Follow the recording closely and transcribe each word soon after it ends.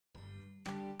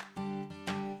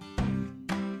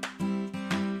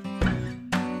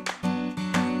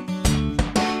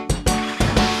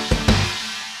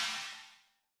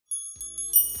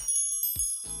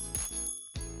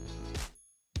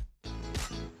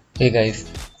Hey guys,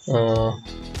 uh,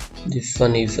 this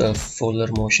one is a solar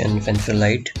motion sensor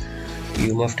light.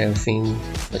 You must have seen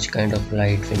such kind of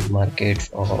lights in markets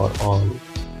or on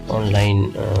online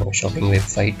shopping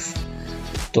websites.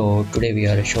 So today we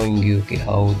are showing you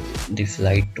how this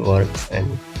light works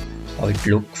and how it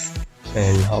looks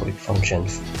and how it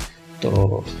functions.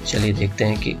 तो चलिए देखते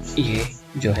हैं कि ये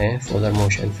जो है solar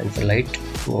motion sensor light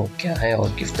वो क्या है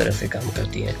और किस तरह से काम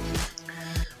करती है।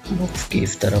 बॉक्स की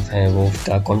इस तरफ है वो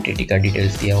उसका क्वांटिटी का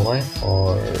डिटेल्स दिया हुआ है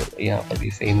और यहाँ पर भी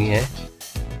सेम ही है,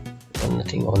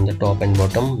 nothing on the top and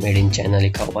bottom, made in China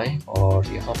लिखा हुआ है। और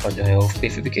यहाँ पर जो है वो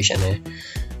स्पेसिफिकेशन है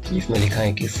जिसमें लिखा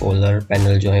है कि सोलर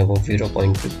पैनल जो है वो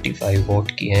 0.55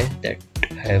 वोट की है, that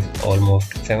have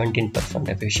almost 17%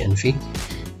 efficiency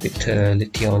with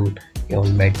lithium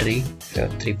ion battery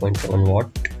 3.7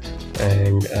 watt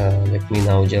and let me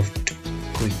now just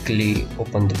quickly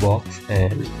open the box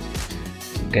and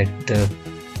get the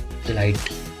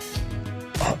light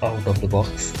out of the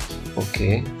box.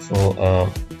 Okay, so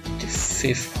this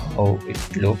is how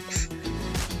it looks.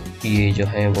 ये जो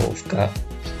है वो उसका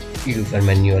user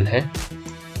manual है,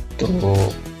 तो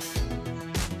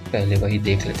पहले वही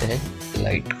देख लेते हैं।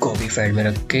 लाइट को भी साइड में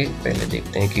रख के पहले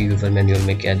देखते हैं कि यूज़र मैनुअल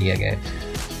में क्या दिया गया है।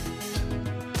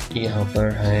 यहाँ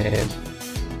पर है,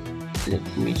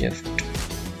 लेट मी जस्ट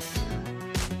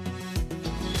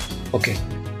ओके,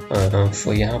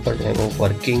 सो यहाँ पर जो है वो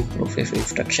वर्किंग प्रोसेस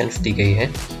इंस्ट्रक्शंस दी गई है।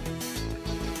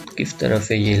 किस तरह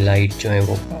से ये लाइट जो है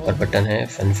वो पावर बटन है,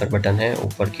 सेंसर बटन है,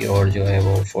 ऊपर की ओर जो है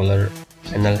वो सोलर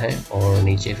पैनल है और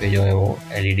नीचे पे जो है वो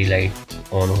एलईडी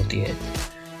लाइट ऑन होती है।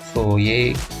 तो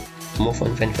ये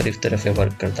मोशन सेंसर इस तरह से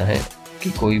वर्क करता है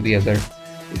कि कोई भी अगर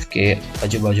इसके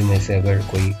आजू बाजू में से अगर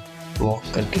कोई वॉक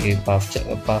करके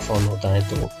पास ऑन होता है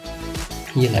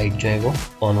तो ये लाइट जो है वो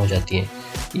ऑन हो जाती है।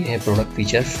 ये है product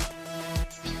features,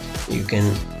 you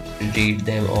can read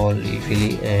them all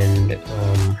easily and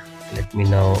let me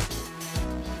now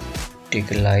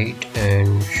take a light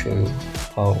and show you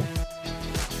how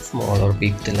small और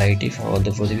big the light is, how the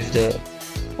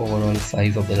overall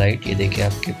size of the light. ये देखिए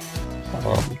आपके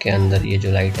palm के अंदर ये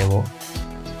जो light है वो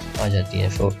आ जाती है।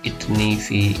 सो इतनी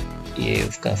सी ये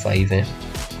उसका साइज है,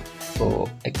 तो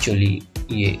एक्चुअली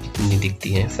ये इतनी दिखती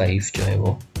है साइज जो है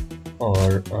वो।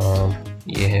 और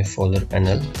ये है solar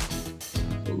panel,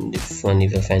 this one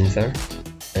is a sensor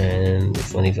and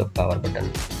this one is a power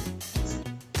button.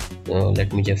 so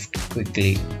let me just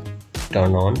quickly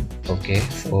turn on. Okay,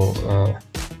 so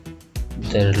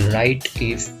the light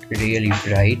is really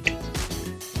bright.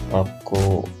 आपको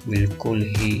बिल्कुल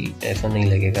ही ऐसा नहीं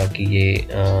लगेगा कि ये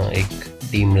एक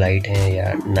डीम लाइट है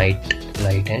या नाइट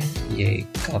लाइट है। ये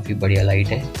काफ़ी बढ़िया लाइट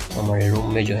है। हमारे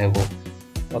रूम में जो है वो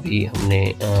अभी हमने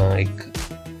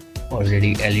एक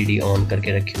ऑलरेडी एलईडी ऑन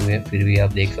करके रखी हुई है, फिर भी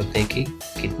आप देख सकते हैं कि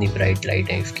कितनी ब्राइट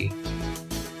लाइट है इसकी।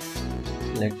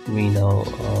 Let me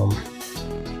now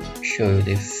show you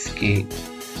this कि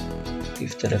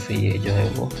किस तरह से ये जो है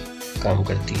वो काम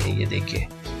करती है। ये देखिए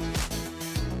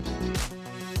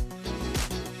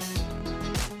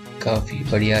काफ़ी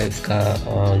बढ़िया इसका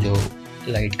जो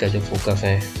लाइट का जो फोकस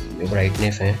है, जो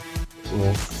ब्राइटनेस है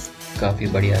वो काफ़ी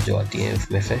बढ़िया जो आती है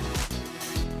उसमें से।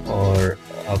 और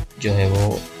अब जो है वो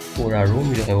पूरा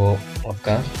रूम जो है वो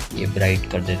आपका ये ब्राइट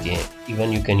कर देती है।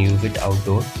 Even you can use it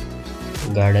outdoor,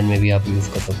 garden में भी आप यूज़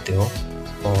कर सकते हो।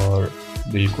 और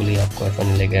बिल्कुल ही आपको ऐसा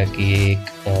नहीं लगेगा कि ये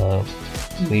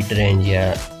एक मिड रेंज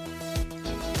या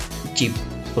चीप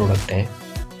प्रोडक्ट है।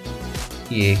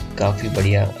 ये काफ़ी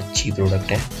बढ़िया अच्छी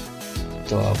प्रोडक्ट है,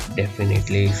 तो आप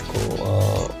डेफिनेटली इसको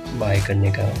बाय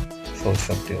करने का सोच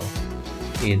सकते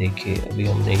हो। ये देखिए अभी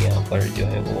हमने यहाँ पर जो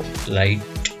है वो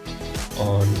लाइट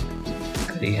ऑन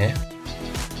करी है।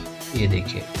 ये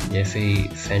देखिए जैसे ही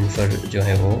सेंसर जो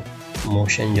है वो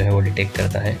मोशन जो है वो डिटेक्ट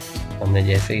करता है, हमने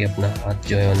जैसे ही अपना हाथ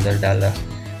जो है अंदर डाला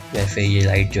वैसे ही ये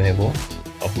लाइट जो है वो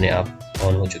अपने आप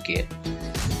ऑन हो चुकी है।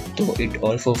 तो it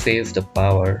also saves the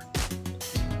power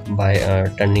by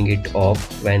turning it off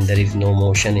when there is no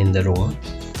motion in the room।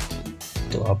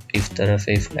 तो आप इस तरह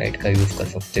से इस लाइट का यूज़ कर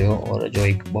सकते हो। और जो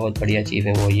एक बहुत बढ़िया चीज़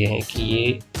है वो ये है कि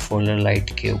ये सोलर लाइट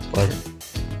के ऊपर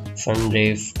सन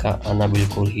रेज का आना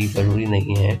बिल्कुल ही ज़रूरी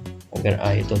नहीं है। अगर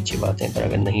आए तो अच्छी बात है, पर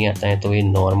अगर नहीं आता है तो ये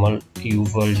नॉर्मल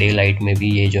यूजुअल डे लाइट में भी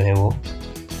ये जो है वो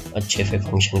अच्छे से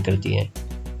फंक्शन करती है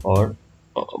और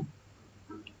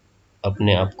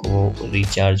अपने आप को वो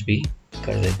रिचार्ज भी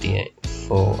कर देती है।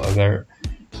 तो अगर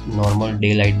नॉर्मल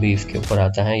डे लाइट भी इसके ऊपर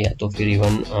आता है, या तो फिर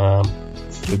इवन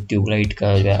जो ट्यूबलाइट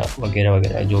का वगैरह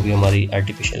वगैरह जो भी हमारी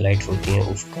आर्टिफिशियल लाइट्स होती हैं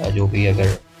उसका जो भी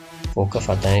अगर फोकस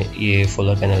आता है ये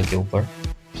सोलर पैनल के ऊपर,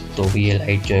 तो भी ये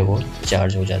लाइट जो है वो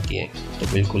चार्ज हो जाती है।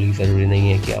 तो बिल्कुल ही ज़रूरी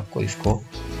नहीं है कि आपको इसको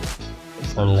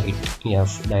सनलाइट या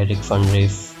डायरेक्ट सन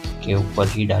रेज के ऊपर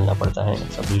ही डालना पड़ता है,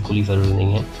 ऐसा बिल्कुल ही ज़रूरी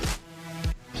नहीं है।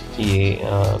 ये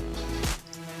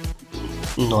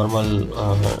नॉर्मल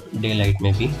डे लाइट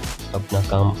में भी अपना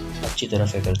काम अच्छी तरह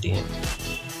से करती है।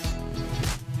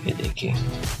 ये देखिए,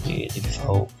 ये this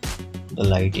how the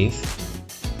light is.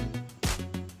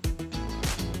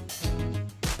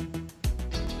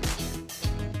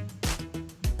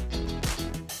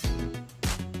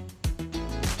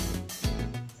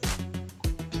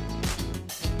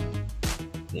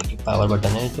 देखिए पावर बटन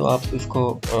है, तो आप इसको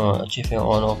अच्छे से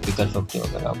ऑन ऑफ भी कर सकते हो।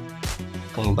 अगर आप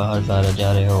कहीं बाहर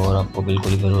जा रहे हो और आपको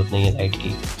बिल्कुल ही ज़रूरत नहीं है लाइट की,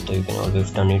 तो you can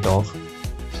always turn it of.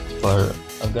 पर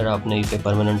अगर आपने इसे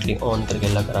परमानेंटली ऑन करके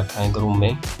लगा रखा है रूम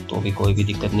में, तो भी कोई भी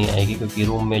दिक्कत नहीं आएगी, क्योंकि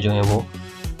रूम में जो है वो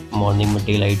मॉर्निंग में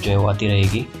डे लाइट जो है वो आती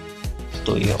रहेगी,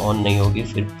 तो ये ऑन नहीं होगी,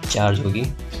 फिर चार्ज होगी।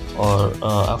 और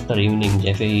आफ्टर इवनिंग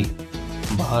जैसे ही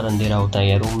बाहर अंधेरा होता है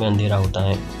या रूम में अंधेरा होता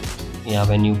है, या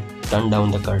when U turn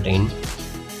down the curtain,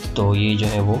 तो ये जो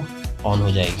है वो ऑन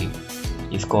हो जाएगी।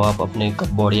 इसको आप अपने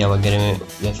कपबोर्ड या वगैरह में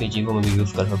वैसी चीज़ों में भी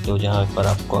यूज़ कर सकते हो, जहाँ पर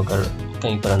आपको अगर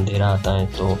कहीं पर अंधेरा आता है,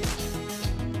 तो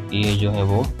ये जो है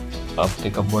वो आपके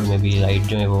कपबोर्ड में भी लाइट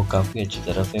जो है वो काफ़ी अच्छी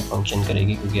तरह से फंक्शन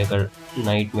करेगी। क्योंकि अगर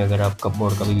नाइट में अगर आप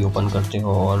कपबोर्ड कभी भी ओपन करते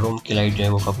हो और रूम की लाइट जो है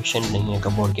वो सफिशिएंट नहीं है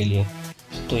कपबोर्ड के लिए,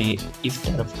 तो ये इस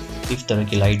तरह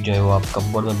की लाइट जो है वो आप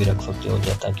कपबोर्ड में भी रख सकते हो,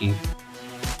 ताकि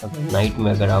अगर नाइट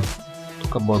में अगर आप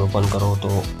कपबोर्ड ओपन करो तो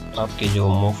आपके जो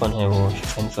मोशन है वो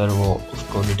सेंसर वो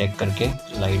उसको डिटेक्ट करके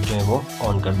लाइट जो है वो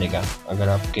ऑन कर देगा, अगर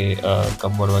आपके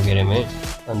कपबोर्ड वगैरह में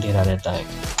अंधेरा रहता है।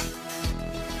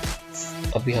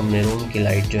 अभी हमने रूम की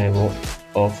लाइट जो है वो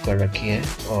ऑफ कर रखी है,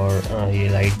 और ये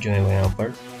लाइट जो है वो यहाँ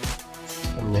पर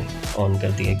हमने ऑन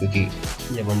कर दी है, क्योंकि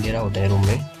जब अंधेरा होता है रूम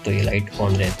में तो ये लाइट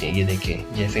ऑन रहती है। ये देखिए,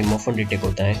 जैसे ही मोशन डिटेक्ट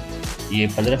होता है, ये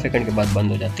 15 सेकंड के बाद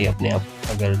बंद हो जाती है अपने आप,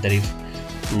 अगर there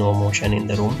is no motion in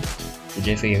the room. तो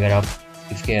जैसे ही अगर आप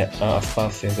इसके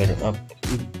आसपास से अगर आप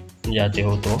जाते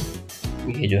हो, तो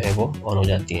ये जो है वो ऑन हो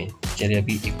जाती है। चलिए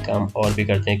अभी एक काम और भी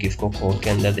करते हैं कि इसको खोल के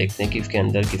अंदर देखते हैं कि इसके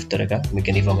अंदर किस तरह का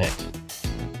मैकेनिज्म है।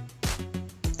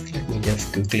 Let me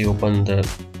just quickly open the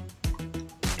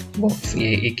box. ये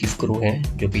एक स्क्रू है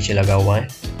जो पीछे लगा हुआ है,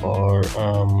 और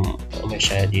हमें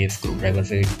शायद ये स्क्रू ड्राइवर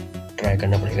से ट्राई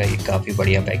करना पड़ेगा। ये काफ़ी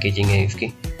बढ़िया पैकेजिंग है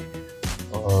इसकी,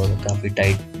 और काफ़ी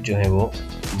टाइट जो है वो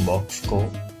बॉक्स को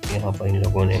यहाँ पर इन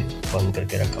लोगों ने बंद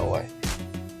करके रखा हुआ है।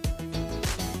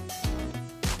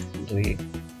 तो ये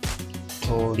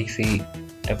थोड़ी सी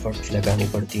एफर्ट्स लगानी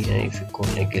पड़ती हैं इसे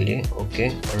खोलने के लिए। Okay,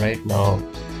 right now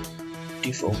it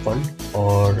is open.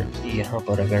 और यहाँ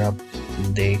पर अगर आप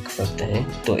देख सकते हैं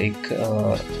तो एक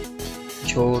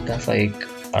छोटा सा एक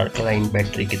अल्कलाइन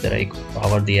बैटरी की तरह एक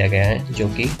पावर दिया गया है, जो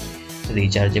कि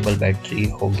रिचार्जेबल बैटरी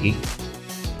होगी।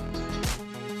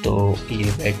 तो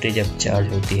ये बैटरी जब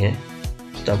चार्ज होती है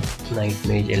तब नाइट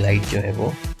में ये लाइट जो है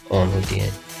वो ऑन होती है।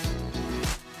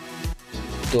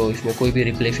 तो इसमें कोई भी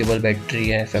रिप्लेसेबल बैटरी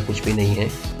है ऐसा कुछ भी नहीं है,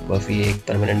 बस ये एक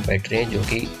परमानेंट बैटरी है, जो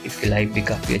कि इसकी लाइट भी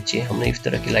काफ़ी अच्छी है। हमने इस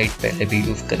तरह की लाइट पहले भी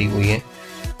यूज़ करी हुई है,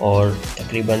 और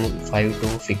तकरीबन 5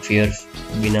 to 6 ईयर्स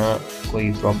बिना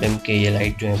कोई प्रॉब्लम के ये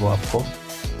लाइट जो है वो आपको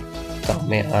काम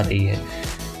में आ रही है।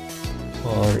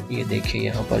 और ये देखिए,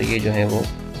 यहाँ पर ये जो है वो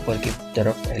ऊपर की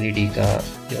तरफ LED का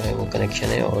जो है वो कनेक्शन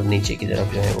है, और नीचे की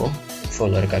तरफ जो है वो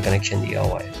सोलर का कनेक्शन दिया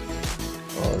हुआ है,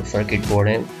 और सर्किट बोर्ड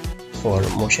है फॉर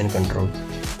मोशन कंट्रोल।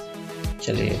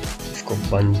 चलिए इसको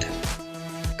बंद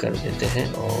कर देते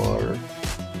हैं, और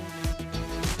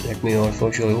let me also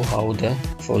show you how the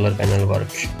solar panel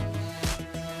works.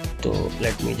 So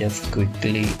let me just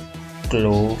quickly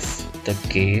close the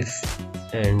case,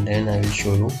 and then I will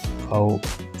show you how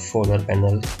solar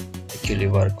panel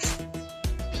actually works.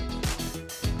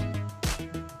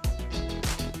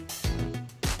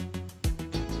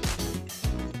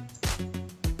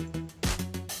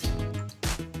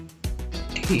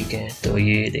 ठीक है, तो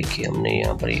ये देखिए हमने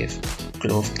यहाँ पर ये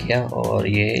क्लोज किया, और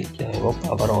ये जो है वो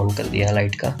पावर ऑन कर दिया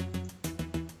लाइट का।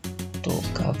 तो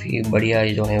काफ़ी बढ़िया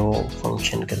जो है वो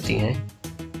फंक्शन करती हैं।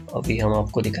 अभी हम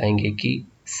आपको दिखाएंगे कि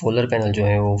सोलर पैनल जो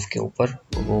है वो उसके ऊपर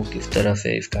वो किस तरह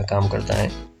से इसका काम करता है।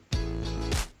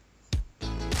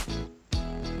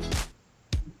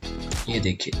 ये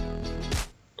देखिए,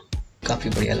 काफ़ी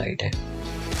बढ़िया लाइट है।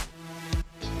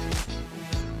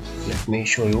 लेट मी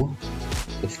शो यू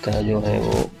इसका जो है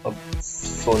वो अब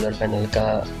सोलर पैनल का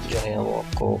जो है वो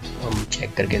आपको हम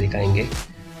चेक करके दिखाएंगे।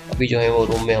 अभी जो है वो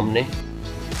रूम में हमने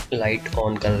लाइट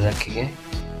ऑन कर रखी है,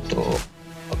 तो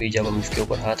अभी जब हम इसके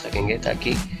ऊपर हाथ रखेंगे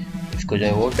ताकि इसको जो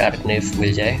है वो डार्कनेस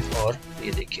मिल जाए। और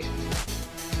ये देखिए,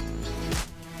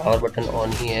 पावर बटन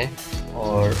ऑन ही है,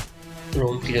 और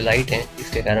रूम की जो लाइट है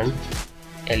इसके कारण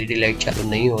LED लाइट चालू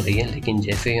नहीं हो रही है, लेकिन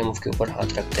जैसे ही हम उसके ऊपर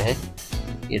हाथ रखते हैं,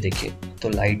 ये देखिए तो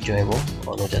लाइट जो है वो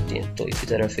ऑन हो जाती है। तो इसी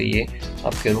तरह से ये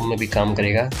आपके रूम में भी काम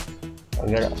करेगा।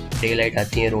 अगर डे लाइट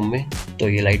आती है रूम में तो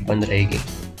ये लाइट बंद रहेगी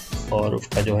और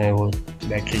उसका जो है वो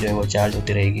बैटरी जो है वो चार्ज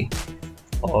होती रहेगी।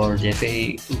 और जैसे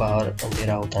ही बाहर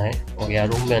अंधेरा होता है और या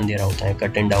रूम में अंधेरा होता है,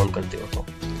 कर्टेन डाउन करते हो तो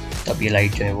तब ये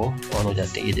लाइट जो है वो ऑन हो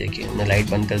जाती है। ये देखिए हमने लाइट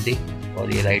बंद कर दी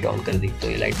और ये लाइट ऑन कर दी तो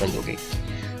ये लाइट बंद हो गई।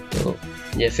 तो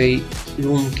जैसे ही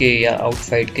रूम के या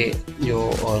आउटसाइड के जो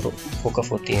और फोकस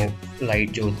होती हैं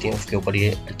लाइट जो होती हैं उसके ऊपर ये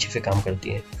अच्छे से काम करती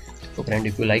है। तो friend,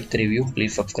 if you like the review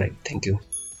please subscribe. Thank you.